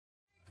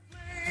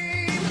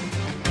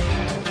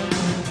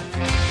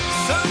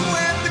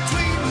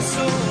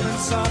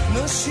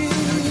machine is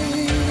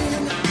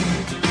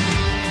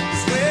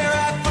where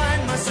I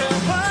find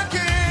myself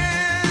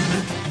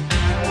again.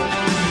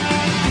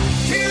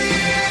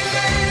 Kyria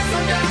lays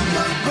on down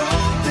the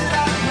road that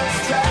I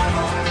must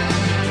travel.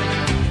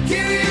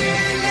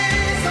 Kyria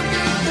lays on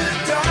through the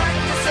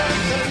darkness of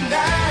the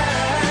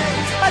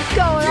night. What's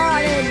going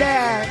on in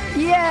there?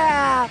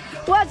 Yeah.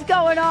 What's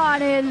going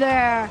on in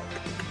there?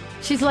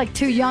 She's like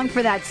too young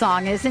for that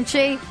song, isn't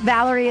she?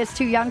 Valerie is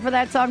too young for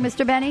that song,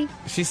 Mr. Benny?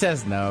 She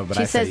says no, but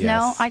She I say says yes.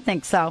 no? I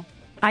think so.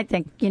 I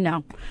think,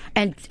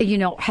 and,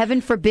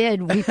 heaven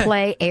forbid we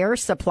play Air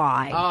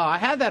Supply. Oh, I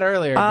had that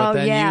earlier, but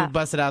then yeah. you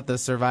busted out the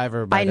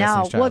Survivor by I know.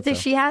 Destiny's Child, Well, so.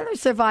 she had a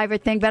Survivor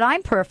thing, but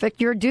I'm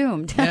Perfect, You're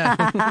Doomed.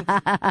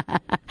 Yeah.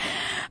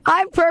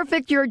 I'm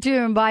Perfect, You're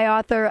Doomed by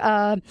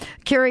author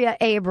Kyria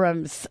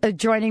Abrams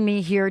joining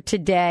me here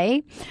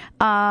today.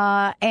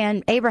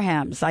 And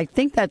Abrahams, I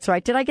think that's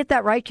right. Did I get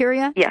that right,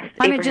 Kyria? Yes,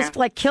 I'm Abraham. just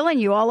like killing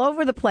you all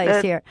over the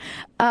place here.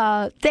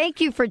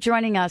 Thank you for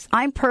joining us.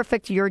 I'm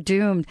Perfect, You're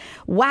Doomed.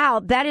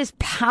 Wow, that is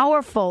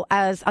powerful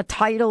as a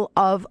title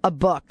of a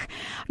book.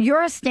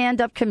 You're a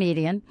stand-up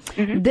comedian.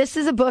 Mm-hmm. This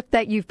is a book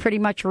that you've pretty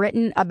much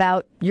written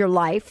about your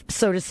life,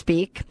 so to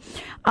speak.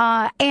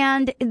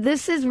 And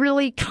this is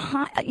really,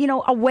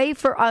 a way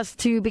for us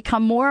to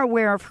become more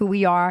aware of who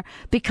we are,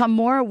 become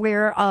more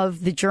aware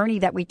of the journey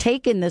that we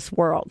take in this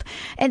world.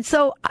 And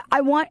so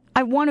I want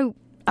to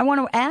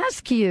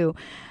ask you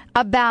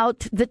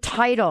about the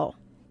title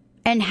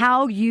and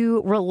how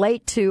you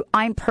relate to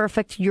I'm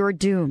Perfect, You're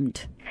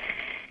Doomed.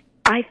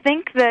 I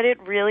think that it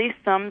really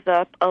sums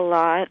up a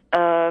lot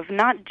of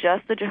not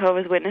just the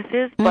Jehovah's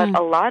Witnesses, but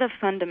a lot of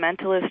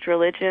fundamentalist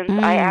religions.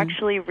 I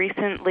actually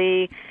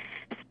recently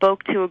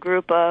spoke to a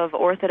group of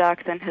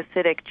Orthodox and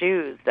Hasidic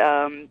Jews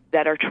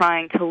that are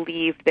trying to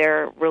leave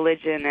their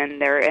religion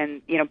and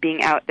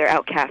being they're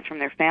outcast from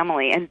their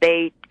family, and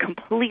they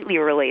completely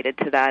related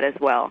to that as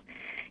well.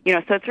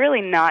 So it's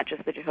really not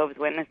just the Jehovah's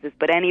Witnesses,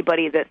 but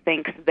anybody that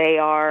thinks they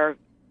are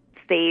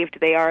saved,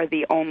 they are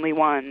the only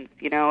ones.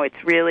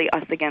 It's really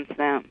us against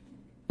them.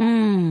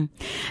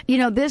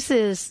 This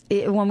is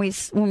when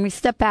we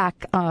step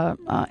back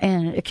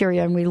and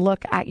Kyria, and we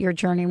look at your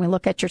journey and we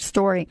look at your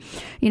story.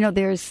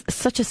 There's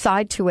such a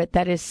side to it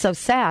that is so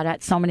sad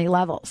at so many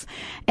levels,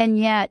 and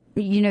yet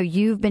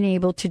you've been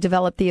able to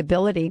develop the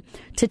ability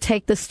to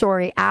take the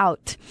story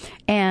out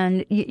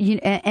and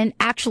and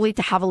actually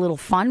to have a little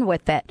fun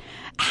with it.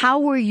 How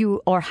were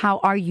you, or how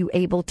are you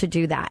able to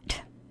do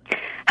that?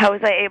 How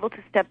was I able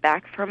to step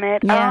back from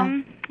it?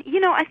 Yeah.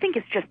 I think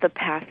it's just the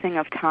passing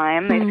of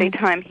time. They say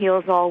time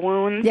heals all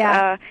wounds.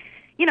 Yeah.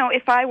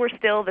 If I were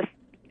still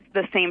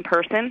the same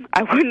person,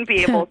 I wouldn't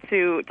be able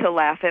to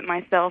laugh at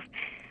myself.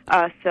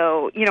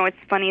 So it's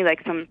funny,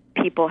 like some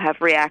people have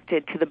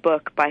reacted to the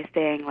book by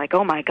saying, like,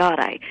 oh, my God,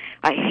 I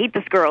hate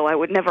this girl. I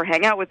would never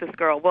hang out with this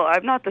girl. Well,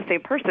 I'm not the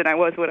same person I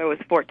was when I was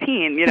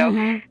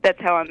 14. That's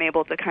how I'm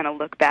able to kind of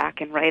look back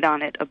and write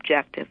on it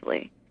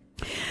objectively.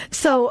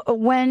 So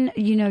when,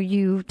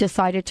 you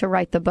decided to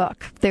write the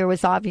book, there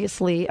was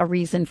obviously a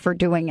reason for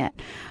doing it.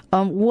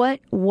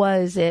 What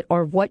was it,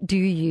 or what do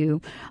you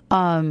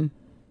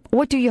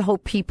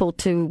hope people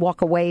to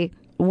walk away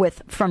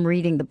with from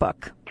reading the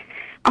book?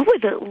 I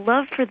would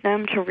love for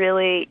them to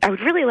I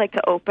would really like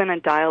to open a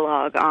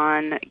dialogue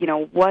on,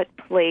 what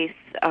place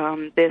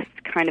this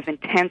kind of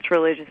intense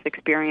religious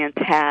experience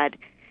had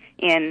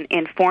in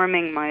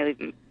informing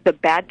the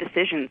bad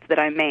decisions that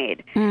I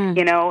made, and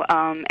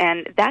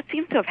that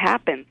seems to have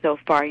happened so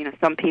far.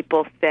 Some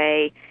people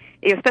say,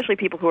 especially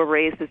people who are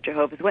raised as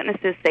Jehovah's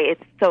Witnesses, say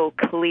it's so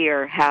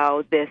clear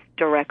how this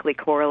directly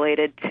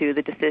correlated to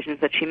the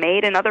decisions that she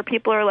made, and other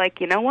people are like,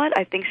 you know what,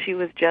 I think she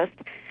was just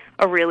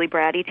a really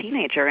bratty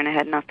teenager and it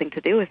had nothing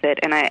to do with it.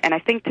 And I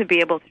think to be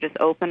able to just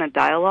open a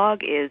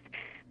dialogue is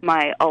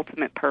my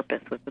ultimate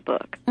purpose with the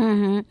book.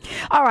 Mm-hmm.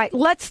 All right,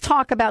 let's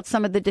talk about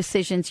some of the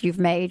decisions you've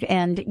made.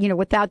 And,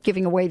 without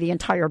giving away the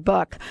entire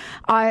book,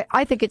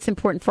 I think it's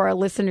important for our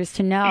listeners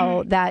to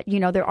know that,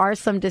 there are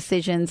some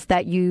decisions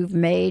that you've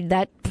made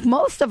that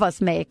most of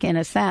us make, in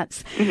a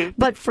sense. Mm-hmm.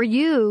 But for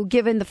you,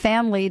 given the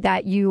family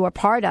that you are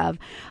part of,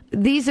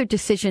 these are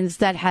decisions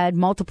that had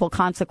multiple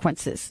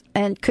consequences.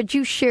 And could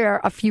you share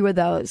a few of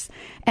those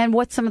and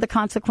what some of the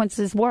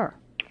consequences were?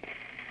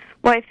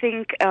 Well, I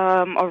think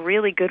a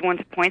really good one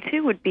to point to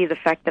would be the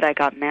fact that I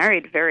got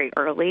married very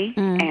early,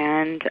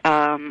 and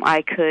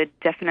I could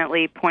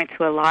definitely point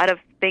to a lot of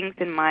things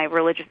in my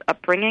religious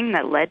upbringing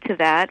that led to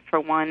that.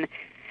 For one,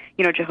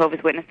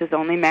 Jehovah's Witnesses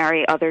only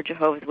marry other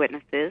Jehovah's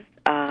Witnesses.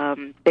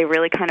 They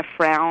really kind of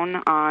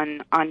frown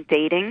on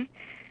dating.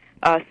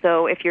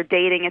 So if you're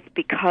dating, it's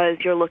because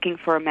you're looking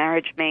for a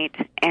marriage mate,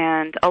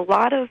 and a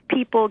lot of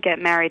people get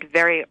married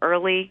very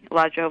early, a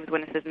lot of Jehovah's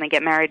Witnesses, and they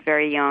get married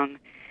very young.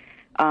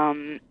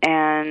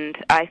 And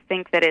I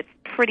think that it's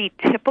pretty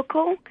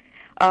typical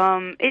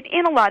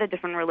in a lot of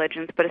different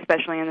religions, but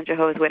especially in the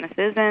Jehovah's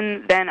Witnesses.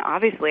 And then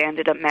obviously I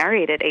ended up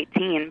married at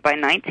 18. By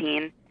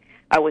 19,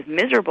 I was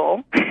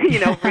miserable,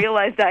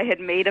 realized I had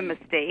made a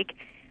mistake,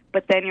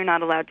 but then you're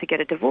not allowed to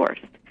get a divorce.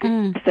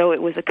 So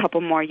it was a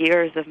couple more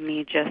years of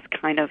me just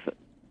kind of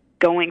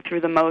going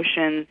through the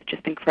motions,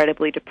 just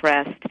incredibly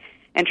depressed,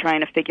 and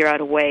trying to figure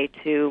out a way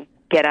to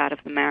get out of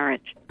the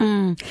marriage.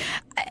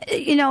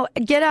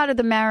 Get out of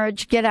the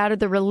marriage, get out of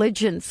the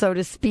religion, so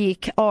to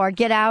speak, or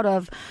get out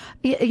of,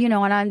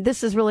 and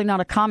this is really not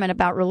a comment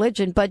about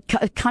religion, but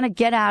kind of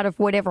get out of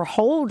whatever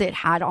hold it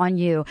had on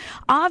you.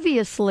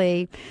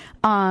 Obviously,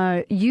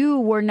 you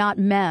were not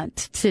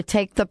meant to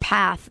take the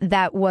path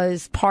that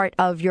was part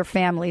of your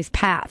family's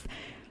path.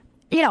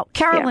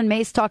 Carolyn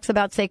Mace talks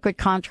about sacred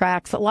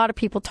contracts. A lot of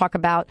people talk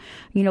about,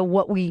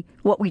 what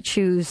we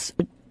choose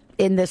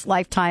in this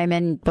lifetime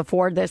and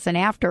before this and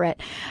after it.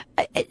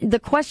 The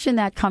question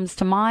that comes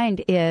to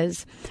mind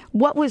is,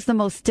 what was the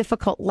most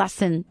difficult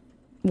lesson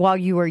while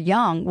you were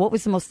young? What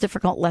was the most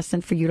difficult lesson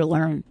for you to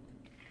learn?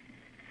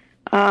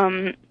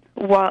 That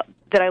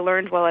I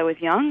learned while I was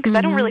young? Because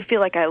I don't really feel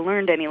like I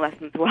learned any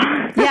lessons while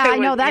I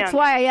know. That's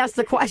why I asked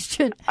the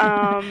question.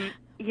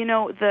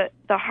 The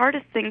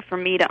hardest thing for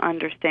me to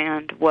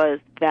understand was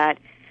that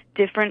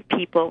different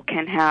people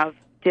can have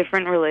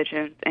different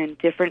religions and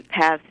different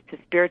paths to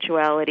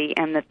spirituality,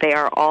 and that they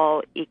are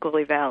all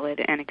equally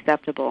valid and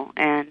acceptable.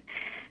 And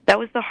that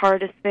was the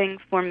hardest thing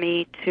for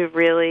me to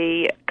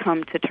really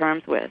come to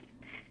terms with,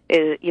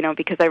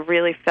 because I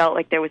really felt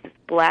like there was this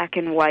black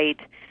and white,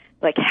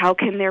 like, how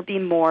can there be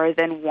more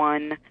than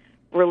one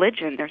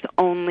religion? There's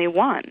only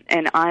one,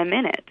 and I'm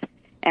in it.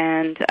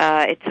 And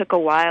it took a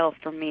while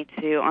for me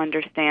to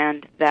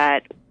understand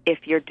that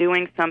if you're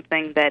doing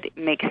something that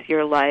makes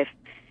your life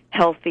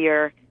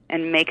healthier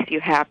and makes you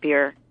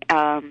happier,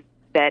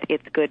 that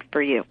it's good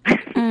for you.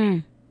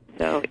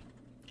 So,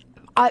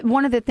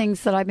 one of the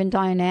things that I've been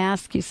dying to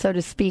ask you, so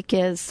to speak,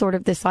 is sort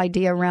of this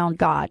idea around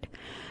God.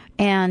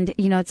 And,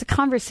 it's a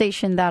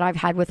conversation that I've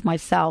had with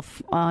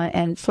myself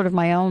and sort of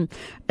my own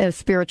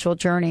spiritual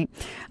journey.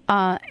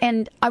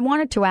 And I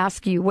wanted to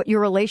ask you what your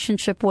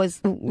relationship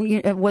was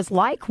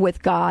like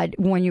with God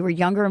when you were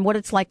younger and what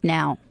it's like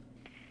now.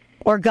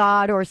 Or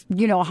God, or,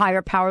 a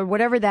higher power,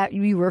 whatever that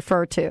you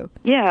refer to.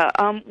 Yeah,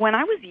 when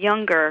I was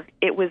younger,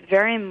 it was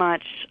very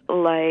much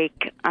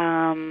like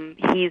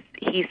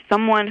he's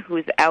someone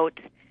who's out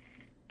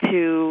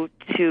to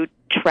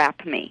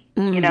trap me,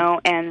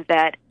 and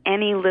that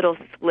any little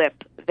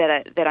slip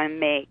that I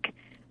make,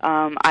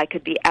 I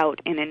could be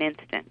out in an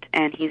instant.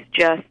 And he's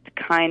just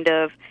kind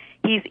of,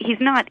 he's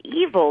not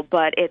evil,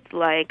 but it's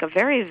like a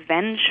very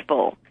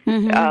vengeful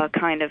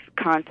kind of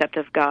concept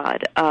of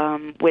God,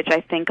 which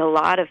I think a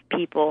lot of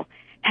people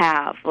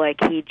have.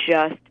 Like, he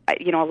just,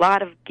 a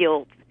lot of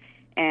guilt,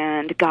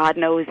 and God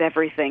knows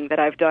everything that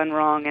I've done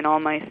wrong and all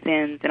my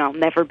sins, and I'll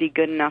never be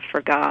good enough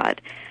for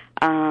God.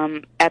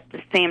 At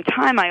the same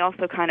time, I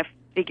also kind of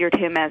figured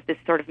him as this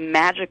sort of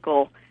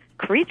magical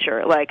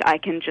creature. Like, I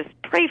can just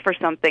pray for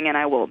something and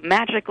I will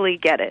magically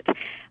get it.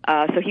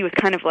 So he was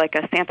kind of like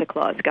a Santa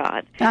Claus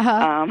god,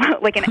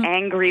 like an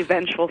angry,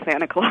 vengeful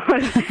Santa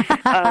Claus.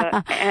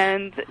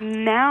 And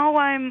now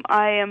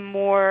I am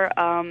more.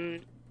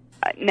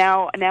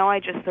 Now I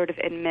just sort of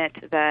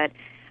admit that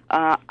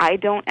I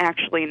don't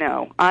actually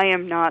know. I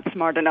am not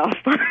smart enough,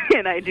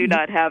 and I do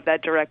not have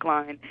that direct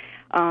line.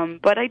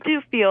 But I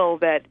do feel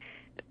that,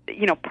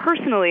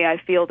 personally, I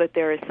feel that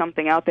there is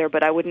something out there,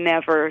 but I would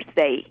never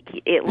say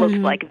it looks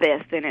like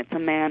this, and it's a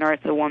man or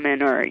it's a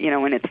woman, or,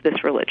 and it's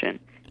this religion.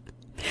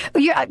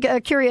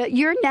 Kyria,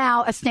 you're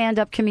now a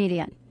stand-up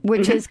comedian,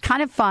 which is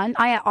kind of fun.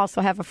 I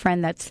also have a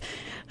friend that's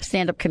a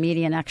stand-up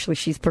comedian. Actually,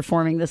 she's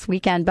performing this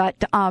weekend.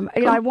 But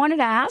I wanted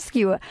to ask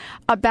you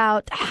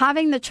about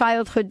having the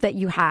childhood that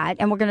you had,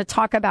 and we're going to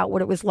talk about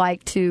what it was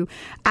like to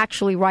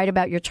actually write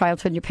about your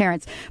childhood and your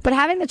parents. But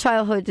having the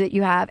childhood that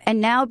you have, and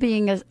now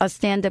being a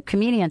stand-up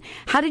comedian,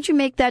 how did you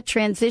make that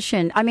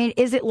transition? I mean,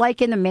 is it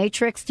like in The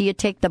Matrix? Do you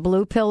take the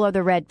blue pill or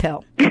the red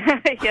pill?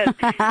 Yes,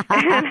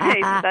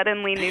 I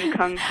suddenly knew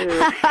Kung Fu.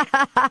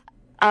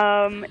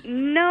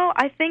 No,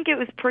 I think it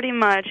was pretty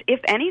much, if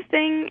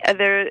anything,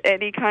 there's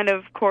any kind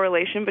of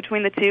correlation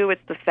between the two.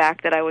 It's the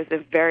fact that I was a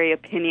very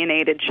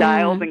opinionated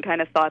child and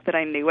kind of thought that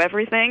I knew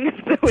everything.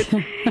 So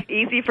it's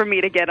easy for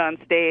me to get on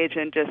stage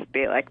and just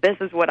be like, this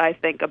is what I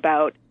think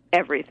about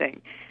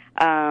everything.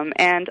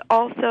 And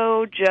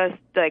also just,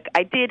 like,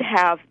 I did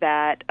have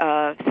that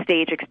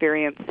stage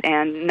experience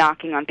and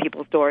knocking on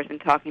people's doors and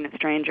talking to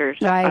strangers.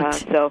 Right.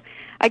 So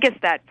I guess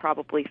that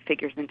probably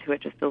figures into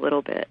it just a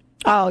little bit.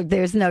 Oh,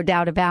 there's no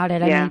doubt about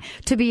it. I mean,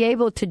 to be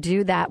able to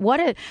do that,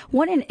 what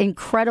an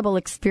incredible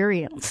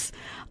experience.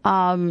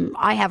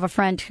 I have a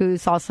friend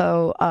who's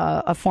also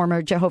a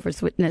former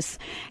Jehovah's Witness,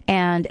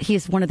 and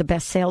he's one of the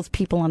best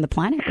salespeople on the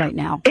planet right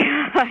now.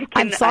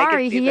 I'm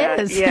sorry, he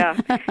is. Yeah,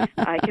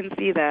 I can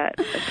see that.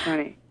 That's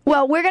funny.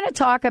 Well, we're going to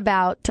talk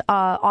about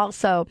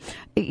also,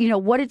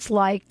 what it's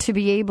like to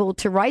be able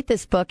to write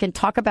this book and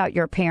talk about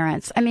your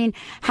parents. I mean,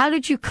 how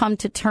did you come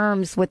to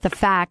terms with the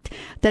fact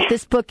that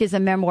this book is a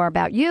memoir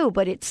about you,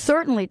 but it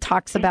certainly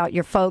talks about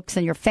your folks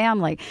and your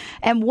family?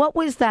 And what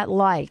was that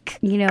like?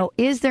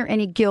 Is there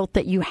any guilt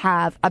that you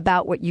have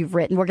about what you've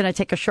written? We're going to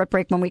take a short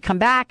break. When we come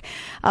back,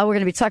 we're going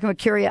to be talking with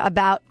Kyria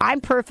about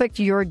I'm Perfect,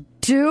 You're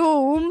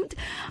Doomed.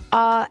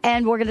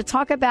 And we're going to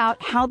talk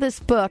about how this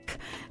book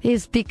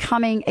is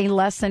becoming a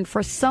lesson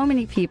for so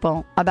many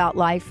people about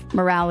life,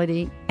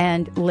 morality,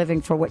 and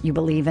living for what you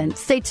believe in.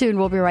 Stay tuned.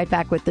 We'll be right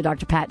back with the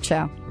Dr. Pat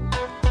Show.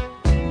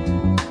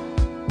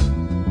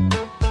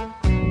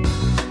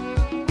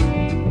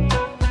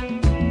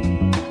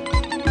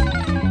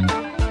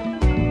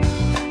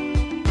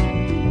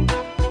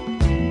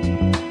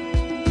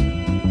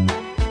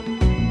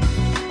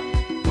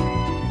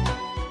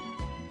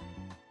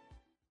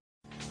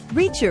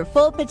 Reach your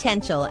full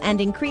potential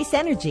and increase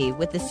energy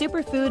with the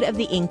superfood of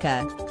the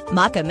Inca,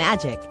 Maca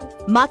Magic.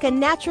 Maca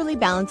naturally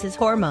balances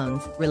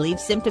hormones,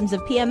 relieves symptoms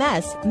of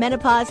PMS,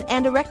 menopause,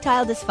 and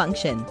erectile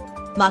dysfunction.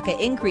 Maca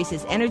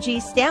increases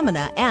energy,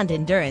 stamina, and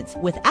endurance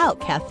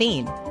without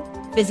caffeine.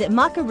 Visit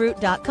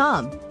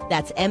macaroot.com.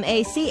 That's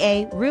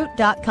MACA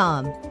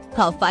root.com.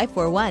 Call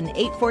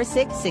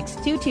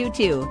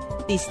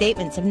 541-846-6222. These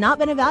statements have not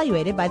been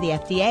evaluated by the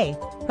FDA.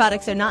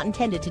 Products are not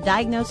intended to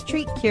diagnose,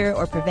 treat, cure,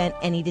 or prevent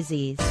any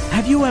disease.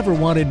 Have you ever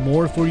wanted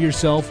more for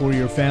yourself or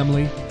your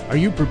family? Are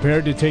you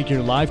prepared to take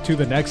your life to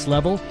the next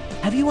level?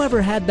 Have you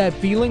ever had that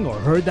feeling or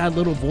heard that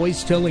little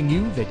voice telling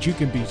you that you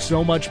can be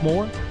so much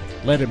more?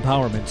 Let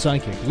empowerment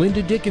psychic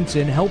Linda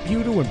Dickinson help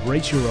you to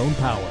embrace your own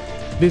power.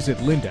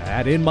 Visit Linda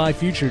at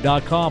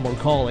InMyFuture.com or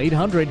call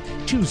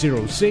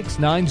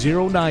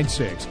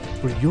 800-206-9096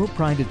 for your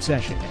private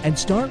session and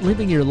start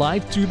living your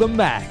life to the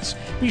max.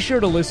 Be sure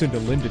to listen to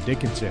Linda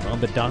Dickinson on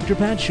The Dr.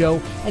 Pat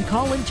Show and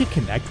call in to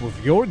connect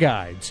with your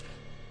guides.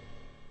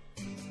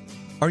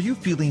 Are you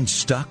feeling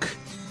stuck?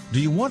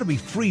 Do you want to be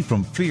free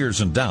from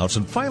fears and doubts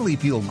and finally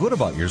feel good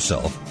about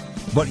yourself,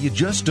 but you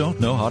just don't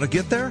know how to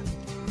get there?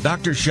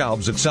 Dr.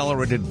 Schaub's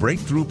Accelerated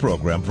Breakthrough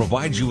Program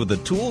provides you with the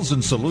tools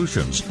and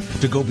solutions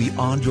to go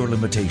beyond your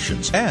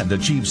limitations and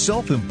achieve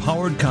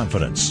self-empowered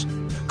confidence.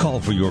 Call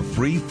for your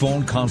free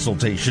phone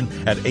consultation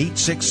at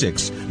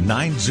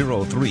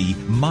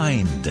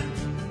 866-903-MIND.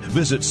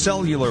 Visit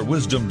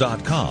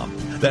cellularwisdom.com.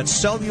 That's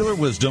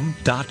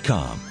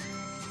cellularwisdom.com.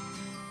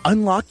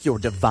 Unlock your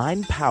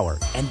divine power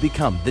and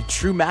become the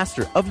true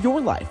master of your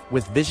life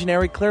with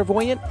visionary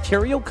clairvoyant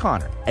Kyria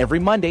O'Connor every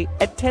Monday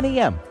at 10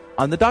 a.m.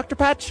 on The Dr.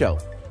 Pat Show.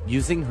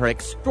 Using her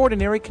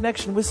extraordinary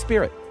connection with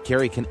Spirit,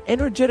 Kyria can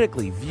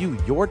energetically view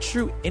your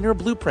true inner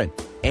blueprint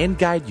and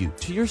guide you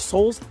to your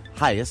soul's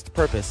highest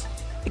purpose.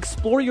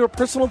 Explore your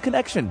personal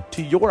connection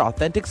to your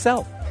authentic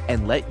self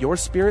and let your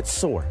spirit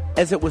soar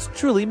as it was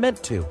truly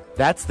meant to.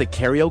 That's The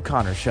Kyria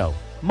O'Connor Show,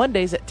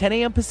 Mondays at 10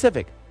 a.m.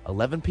 Pacific,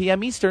 11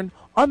 p.m. Eastern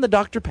on The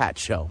Dr. Pat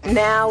Show.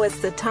 Now is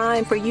the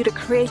time for you to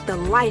create the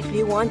life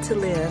you want to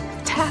live.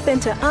 Tap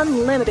into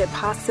unlimited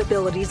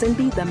possibilities and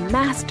be the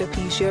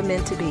masterpiece you're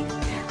meant to be.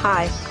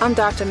 Hi, I'm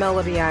Dr.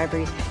 Melody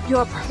Ivory,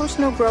 your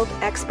personal growth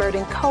expert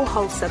and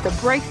co-host of the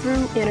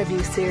Breakthrough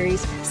Interview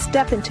Series,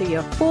 Step Into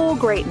Your Full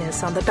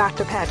Greatness on The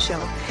Dr. Pat Show.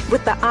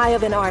 With the eye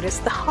of an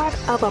artist, the heart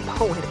of a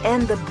poet,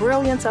 and the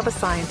brilliance of a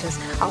scientist,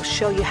 I'll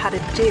show you how to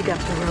dig up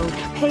the road,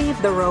 pave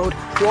the road,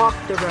 walk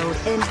the road,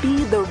 and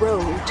be the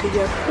road to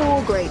your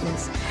full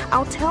greatness.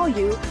 I'll tell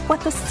you what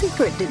the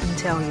secret didn't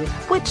tell you,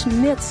 which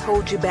myths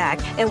hold you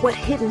back, and what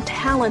hidden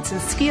talents and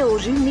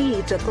skills you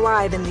need to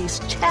thrive in these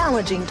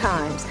challenging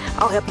times.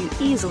 I'll help you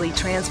easily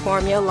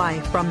transform your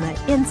life from the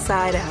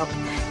inside out.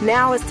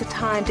 Now is the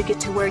time to get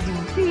to where you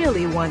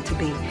really want to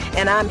be,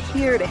 and I'm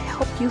here to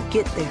help you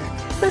get there.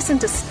 Listen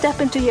to Step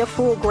Into Your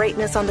Full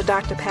Greatness on The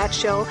Dr. Pat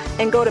Show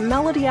and go to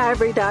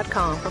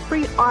melodyivory.com for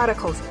free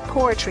articles,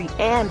 poetry,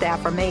 and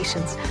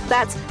affirmations.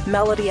 That's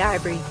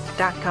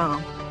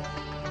melodyivory.com.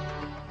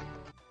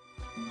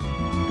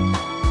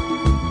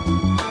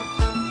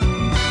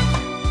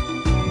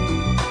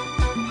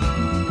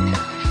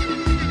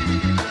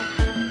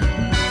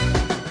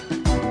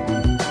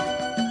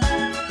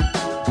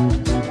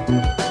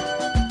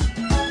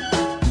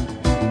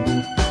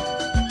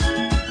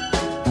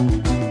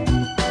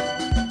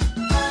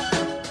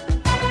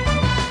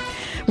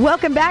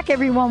 Welcome back,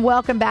 everyone.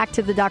 Welcome back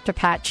to the Dr.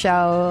 Pat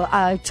Show,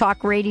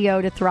 talk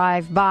radio to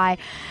thrive by.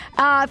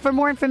 For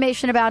more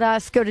information about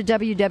us, go to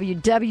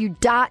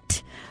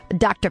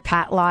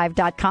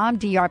www.drpatlive.com,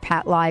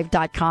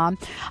 drpatlive.com.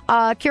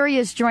 Kyria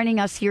is joining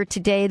us here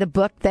today. The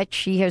book that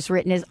she has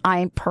written is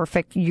I'm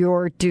Perfect,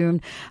 Youre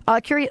Doomed.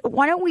 Kyria,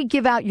 why don't we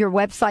give out your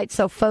website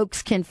so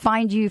folks can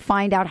find you,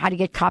 find out how to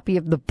get a copy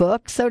of the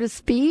book, so to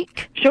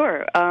speak?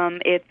 Sure.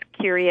 It's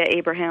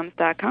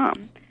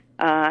KyriaAbrahams.com.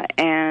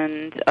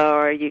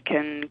 Or you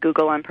can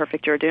Google I'm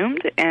Perfect, Youre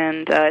Doomed,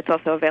 and it's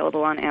also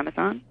available on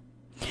Amazon.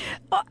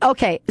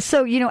 Okay,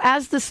 so,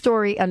 as the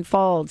story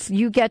unfolds,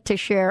 you get to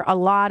share a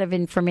lot of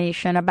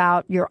information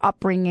about your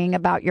upbringing,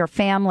 about your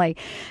family.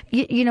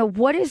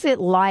 What is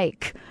it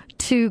like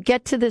to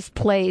get to this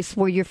place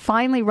where you're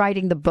finally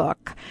writing the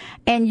book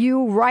and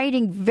you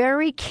writing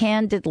very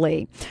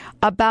candidly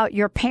about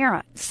your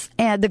parents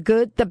and the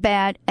good, the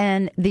bad,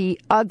 and the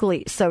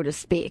ugly, so to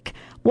speak?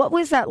 What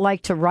was that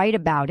like to write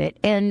about it?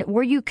 And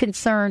were you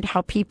concerned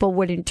how people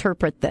would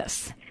interpret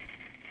this?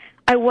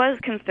 I was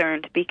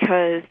concerned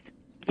because,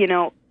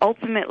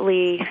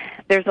 ultimately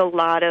there's a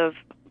lot of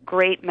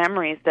great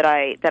memories that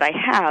I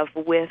have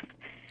with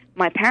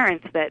my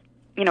parents that,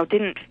 you know,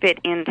 didn't fit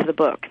into the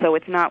book. So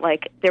it's not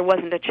like there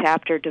wasn't a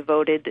chapter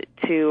devoted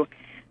to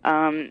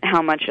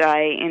how much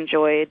I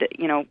enjoyed,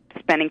 you know,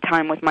 spending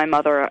time with my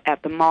mother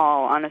at the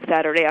mall on a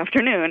Saturday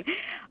afternoon.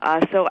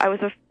 So I was,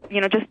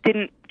 just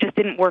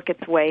didn't work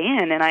its way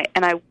in, and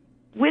I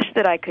wish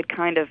that I could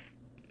kind of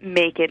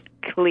make it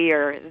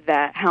clear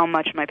that how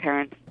much my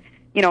parents,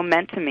 you know,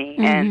 meant to me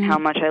and how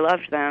much I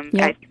loved them.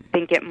 Yep. I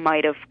think it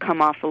might have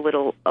come off a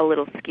little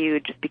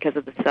skewed just because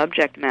of the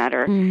subject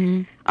matter.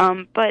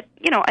 But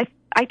you know,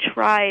 I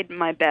tried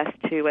my best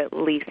to at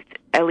least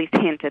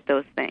hint at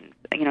those things.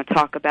 You know,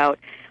 talk about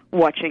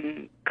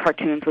watching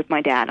cartoons with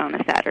my dad on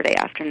a Saturday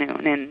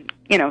afternoon, and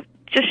you know,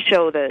 just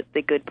show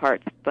the good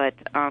parts. But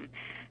I don't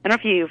know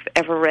if you've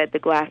ever read The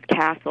Glass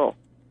Castle.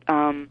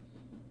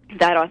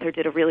 That author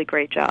did a really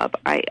great job.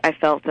 I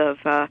felt of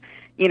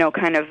you know,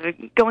 kind of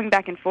going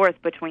back and forth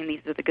between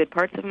these are the good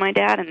parts of my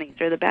dad and these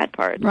are the bad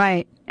parts.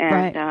 Right.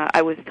 And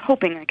I was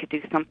hoping I could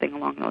do something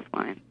along those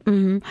lines.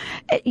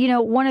 You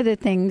know, one of the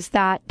things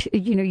that,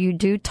 you know, you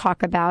do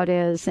talk about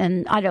is,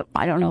 and I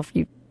don't know if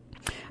you,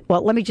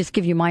 well, let me just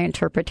give you my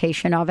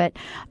interpretation of it.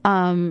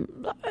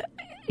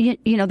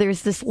 You know,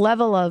 there's this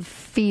level of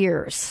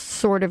fears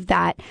sort of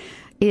that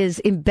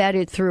is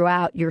embedded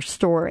throughout your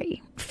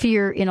story.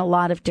 Fear in a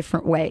lot of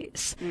different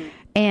ways.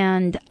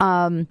 And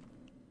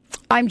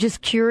I'm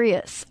just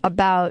curious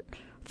about,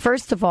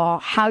 first of all,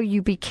 how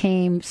you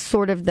became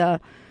sort of the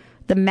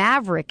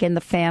maverick in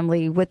the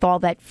family with all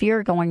that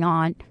fear going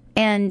on,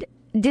 and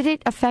did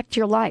it affect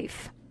your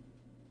life?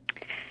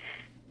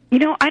 You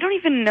know, I don't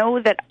even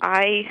know that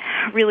I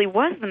really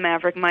was the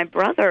maverick. My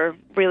brother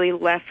really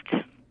left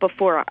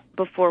before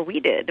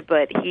we did,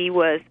 but he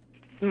was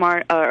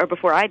smart, or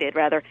before I did,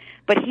 rather.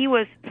 But he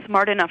was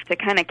smart enough to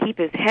kind of keep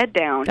his head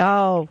down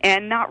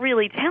and not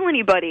really tell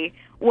anybody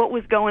what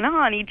was going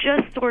on. He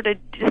just sort of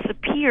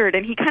disappeared,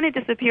 and he kind of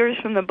disappears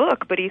from the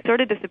book, but he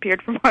sort of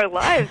disappeared from our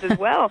lives as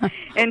well,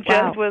 and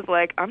just was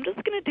like, I'm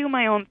just going to do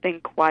my own thing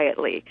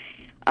quietly.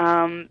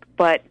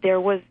 But there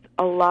was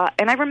a lot,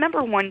 and I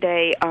remember one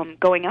day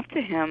going up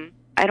to him.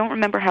 I don't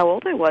remember how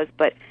old I was,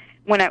 but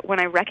when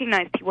I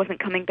recognized he wasn't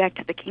coming back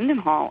to the Kingdom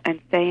Hall,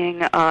 and saying,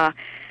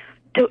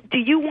 do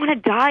you want to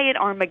die at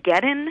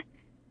Armageddon?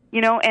 You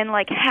know, and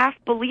like half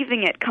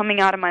believing it coming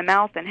out of my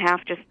mouth and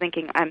half just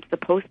thinking, I'm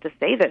supposed to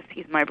say this.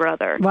 He's my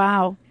brother.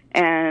 Wow.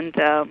 And,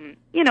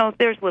 you know,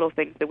 there's little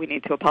things that we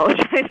need to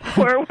apologize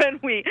for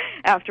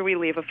after we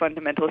leave a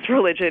fundamentalist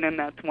religion, and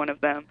that's one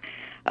of them.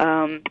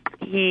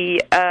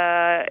 He's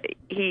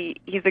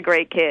a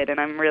great kid, and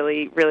I'm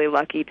really, really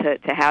lucky to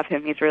have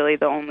him. He's really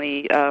the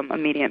only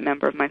immediate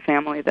member of my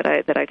family that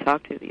I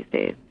talk to these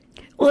days.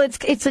 Well,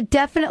 it's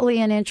definitely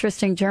an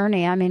interesting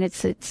journey. I mean,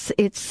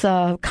 it's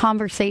a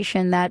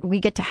conversation that we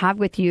get to have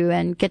with you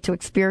and get to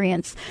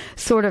experience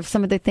sort of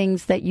some of the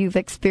things that you've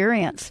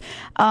experienced.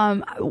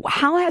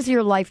 How has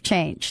your life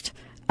changed?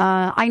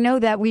 I know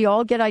that we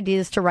all get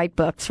ideas to write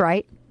books,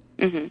 right?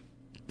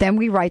 Then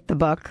we write the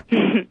book.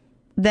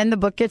 Then the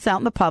book gets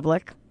out in the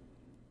public.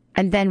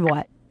 And then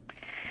what?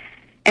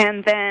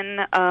 And then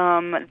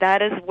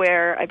that is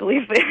where I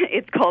believe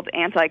it's called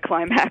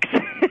anticlimax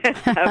at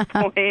that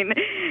point.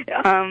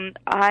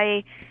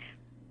 I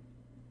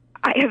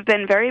have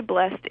been very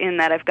blessed in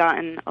that I've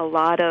gotten a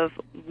lot of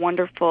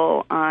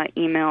wonderful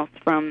emails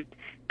from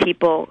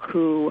people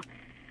who,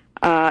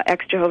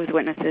 ex-Jehovah's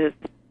Witnesses,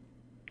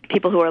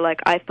 people who are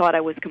like, I thought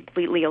I was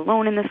completely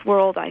alone in this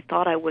world. I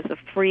thought I was a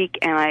freak,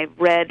 and I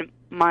read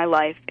my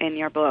life in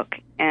your book,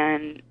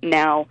 and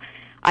now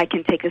I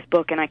can take this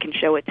book and I can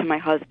show it to my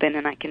husband,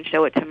 and I can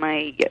show it to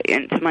my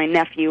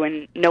nephew,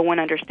 and no one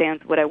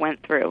understands what I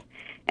went through,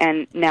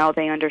 and now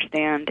they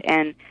understand.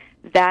 And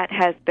that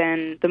has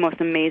been the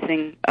most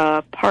amazing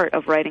part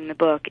of writing the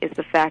book, is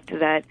the fact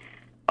that,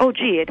 oh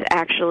gee, it's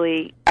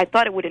actually, I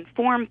thought it would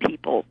inform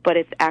people, but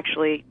it's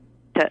actually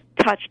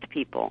touched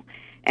people.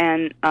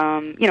 And,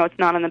 you know, it's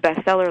not on the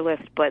bestseller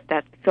list, but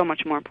that's so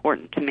much more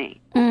important to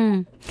me.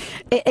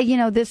 You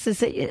know, this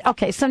is,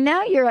 okay, so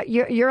now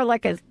you're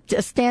like a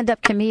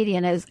stand-up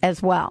comedian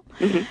as well.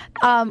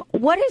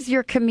 What is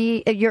your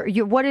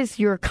what is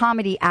your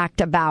comedy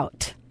act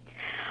about?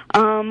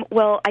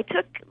 Well, I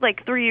took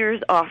like 3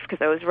 years off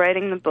because I was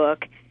writing the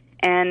book,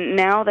 and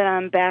now that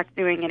I'm back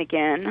doing it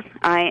again,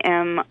 I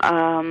am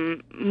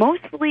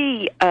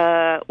mostly,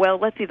 well,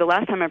 let's see, the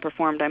last time I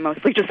performed, I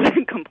mostly just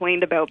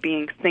complained about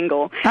being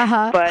single.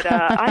 But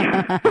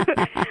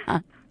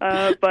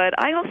but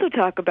I also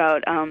talk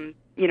about,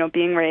 you know,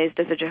 being raised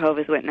as a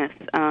Jehovah's Witness.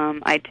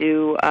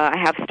 I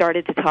have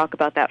started to talk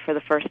about that for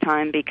the first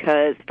time,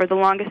 because for the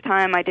longest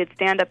time I did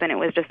stand-up, and it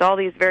was just all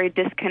these very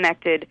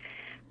disconnected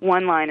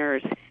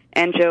one-liners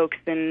and jokes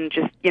and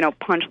just, you know,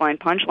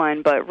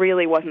 punchline, but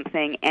really wasn't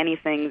saying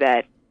anything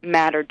that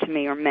mattered to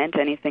me or meant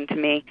anything to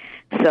me.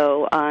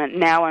 So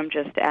now I'm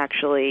just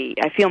actually,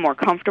 I feel more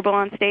comfortable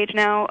on stage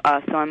now,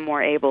 so I'm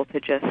more able to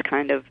just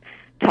kind of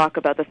talk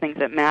about the things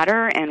that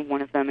matter, and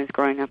one of them is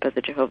growing up as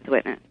a Jehovah's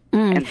Witness,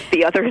 and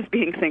the other is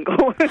being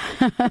single.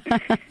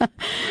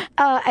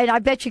 And I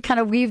bet you kind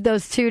of weave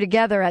those two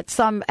together at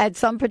some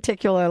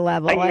particular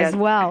level as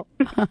well.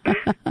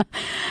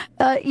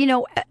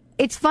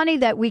 It's funny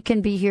that we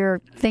can be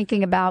here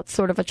thinking about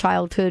sort of a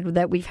childhood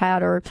that we've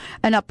had or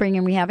an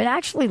upbringing we have and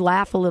actually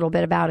laugh a little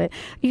bit about it.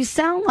 You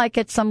sound like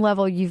at some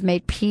level you've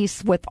made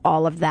peace with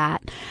all of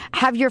that.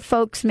 Have your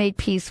folks made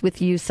peace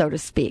with you, so to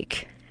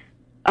speak?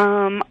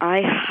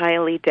 I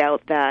highly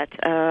doubt that.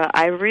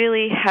 I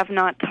really have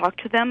not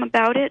talked to them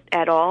about it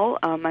at all.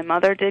 My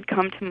mother did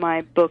come to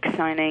my book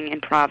signing in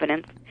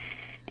Providence,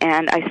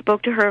 and I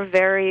spoke to her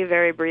very,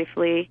 very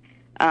briefly,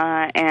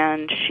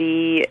 and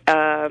she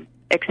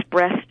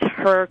expressed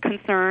her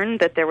concern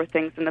that there were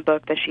things in the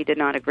book that she did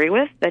not agree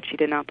with, that she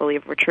did not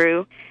believe were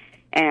true,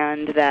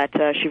 and that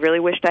she really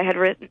wished I had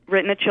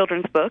written a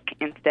children's book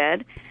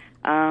instead.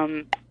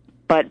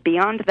 But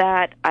beyond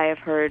that, I have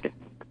heard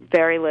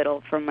very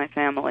little from my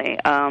family.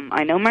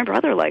 I know my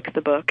brother likes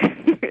the book.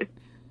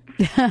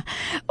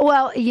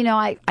 Well,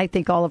 I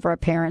think all of our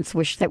parents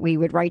wish that we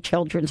would write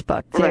children's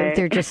books.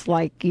 They're just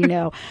like,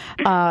 and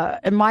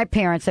my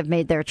parents have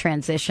made their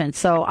transition,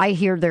 so I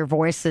hear their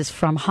voices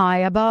from high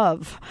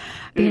above,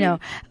 and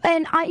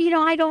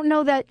I don't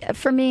know that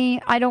for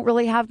me, I don't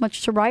really have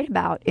much to write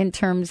about in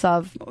terms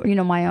of,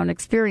 my own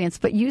experience,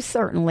 but you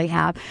certainly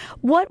have.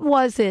 What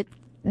was it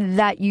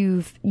that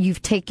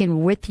you've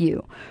taken with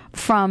you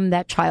from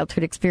that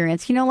childhood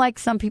experience? Like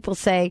some people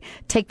say,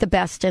 take the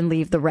best and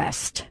leave the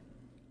rest.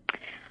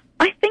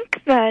 I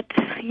think that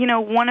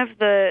one of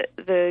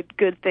the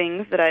good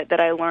things that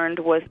I learned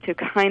was to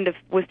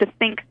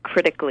think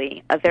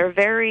critically. They're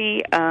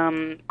very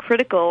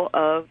critical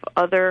of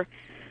other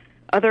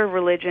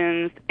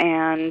religions,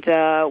 and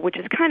which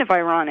is kind of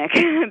ironic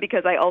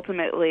because I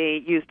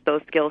ultimately used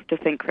those skills to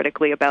think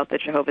critically about the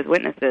Jehovah's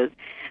Witnesses.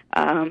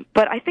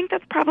 But I think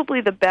that's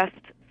probably the best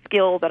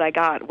skill that I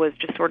got, was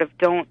just sort of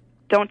don't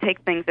take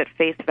things at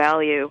face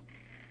value.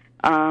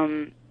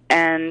 And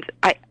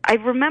I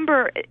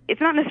remember,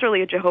 it's not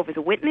necessarily a Jehovah's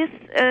Witness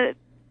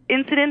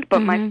incident, but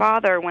my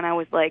father, when I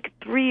was like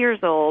 3 years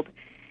old,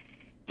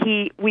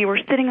 we were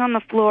sitting on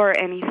the floor,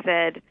 and he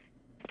said,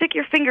 "Stick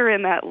your finger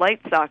in that light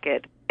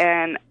socket."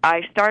 And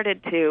I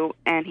started to,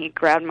 and he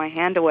grabbed my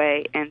hand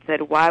away and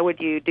said, "Why would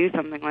you do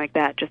something like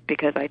that just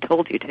because I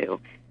told you to?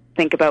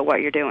 Think about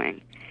what you're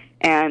doing."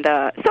 And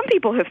some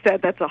people have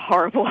said that's a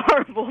horrible,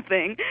 horrible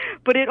thing,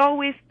 but it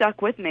always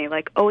stuck with me.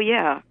 Like, oh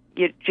yeah,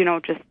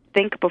 just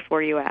think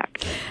before you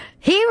act.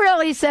 He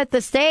really set the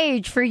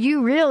stage for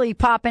you really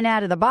popping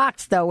out of the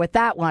box, though, with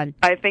that one.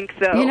 I think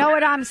so. You know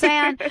what I'm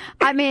saying?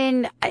 I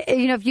mean,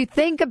 if you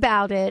think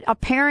about it, a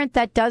parent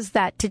that does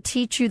that to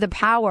teach you the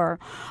power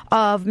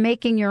of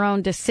making your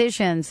own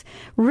decisions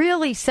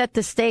really set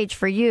the stage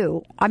for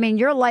you. I mean,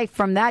 your life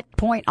from that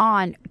point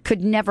on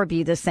could never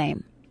be the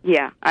same.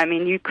 Yeah, I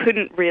mean, you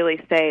couldn't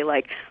really say,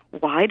 like,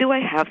 why do I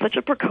have such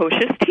a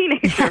precocious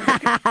teenager?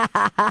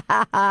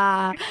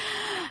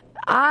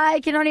 I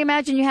can only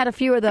imagine you had a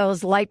few of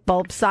those light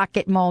bulb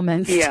socket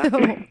moments,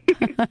 too.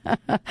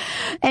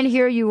 And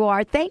here you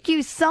are. Thank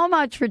you so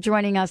much for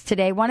joining us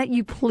today. Why don't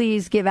you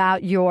please give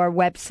out your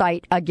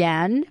website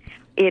again?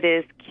 It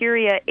is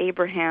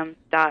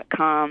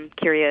KyriaAbrahams.com.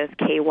 Kyria is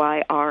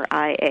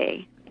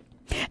Kyria.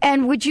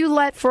 And would you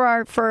let,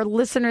 for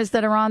listeners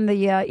that are on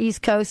the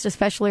East Coast,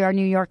 especially our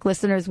New York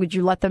listeners, would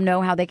you let them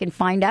know how they can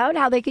find out,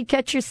 how they could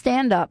catch your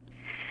stand-up?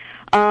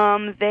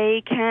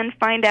 They can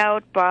find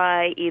out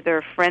by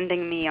either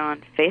friending me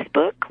on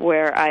Facebook,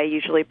 where I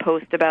usually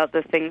post about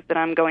the things that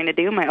I'm going to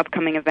do, my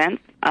upcoming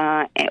events,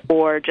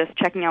 or just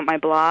checking out my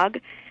blog.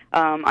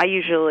 I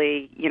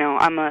usually,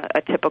 I'm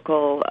a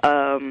typical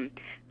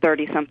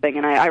 30-something,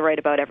 and I write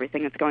about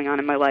everything that's going on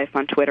in my life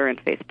on Twitter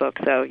and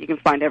Facebook, so you can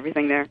find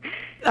everything there.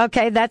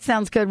 Okay, that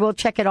sounds good. We'll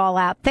check it all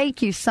out.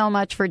 Thank you so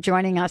much for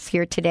joining us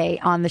here today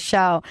on the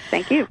show.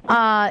 Thank you.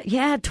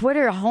 Yeah,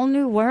 Twitter, a whole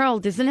new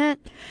world, isn't it?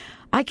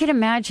 I can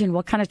imagine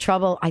what kind of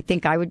trouble I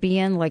think I would be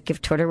in, like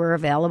if Twitter were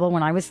available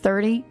when I was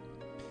 30.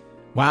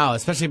 Wow,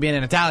 especially being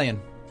an Italian.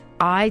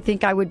 I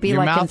think I would be Your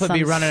like mouth in would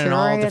be running serious... in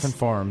all different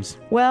forms.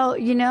 Well,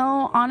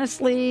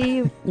 honestly,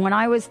 when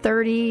I was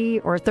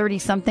 30 or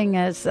 30-something,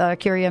 as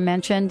Kyria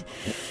mentioned,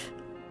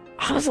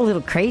 I was a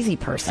little crazy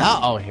person.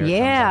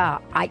 Yeah,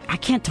 I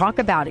can't talk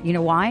about it. You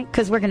know why?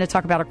 Because we're going to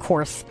talk about a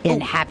course in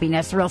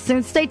happiness real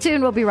soon. Stay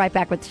tuned. We'll be right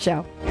back with the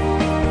show.